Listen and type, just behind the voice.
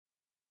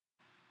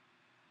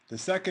The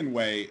second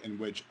way in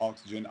which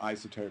oxygen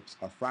isotopes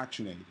are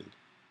fractionated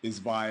is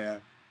via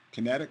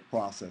kinetic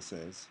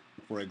processes,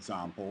 for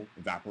example,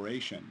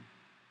 evaporation.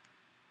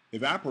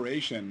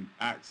 Evaporation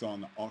acts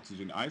on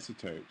oxygen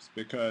isotopes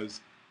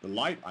because the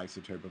light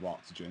isotope of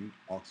oxygen,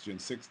 oxygen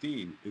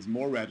 16, is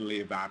more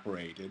readily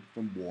evaporated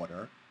from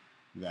water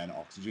than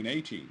oxygen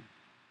 18.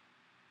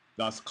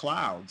 Thus,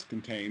 clouds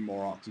contain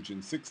more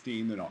oxygen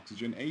 16 than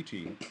oxygen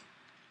 18,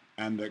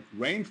 and the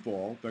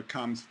rainfall that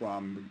comes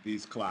from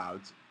these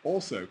clouds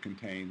also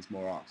contains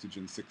more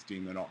oxygen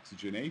 16 than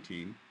oxygen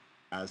 18,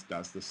 as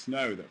does the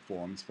snow that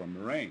forms from the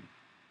rain.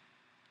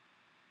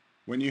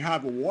 When you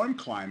have a warm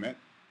climate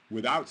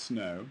without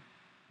snow,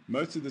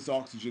 most of this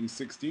oxygen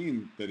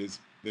 16 that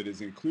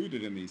is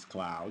included in these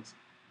clouds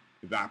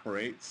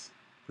evaporates,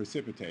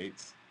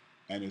 precipitates,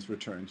 and is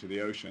returned to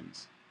the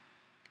oceans.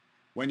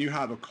 When you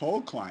have a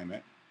cold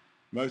climate,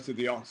 most of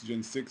the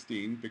oxygen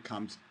 16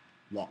 becomes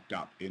locked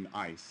up in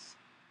ice.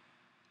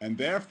 And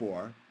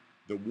therefore,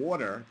 the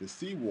water, the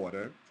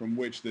seawater, from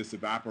which this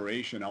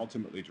evaporation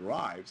ultimately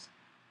derives,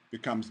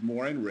 becomes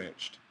more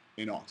enriched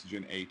in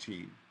oxygen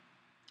 18.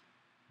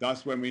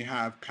 Thus, when we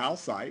have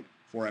calcite,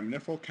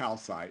 foraminiferal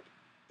calcite,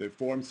 that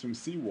forms from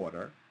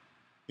seawater,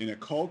 in a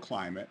cold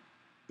climate,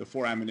 the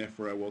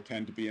foraminifera will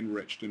tend to be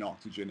enriched in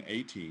oxygen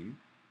 18,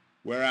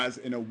 whereas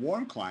in a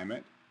warm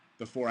climate,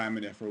 the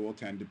foraminifera will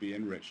tend to be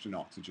enriched in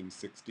oxygen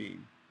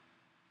 16.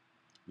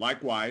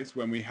 Likewise,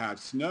 when we have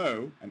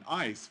snow and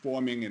ice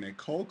forming in a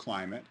cold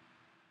climate,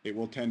 it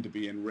will tend to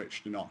be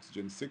enriched in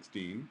oxygen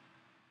 16,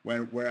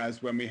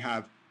 whereas when we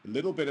have a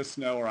little bit of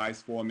snow or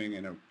ice forming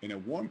in a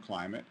warm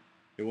climate,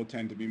 it will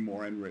tend to be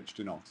more enriched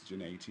in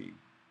oxygen 18.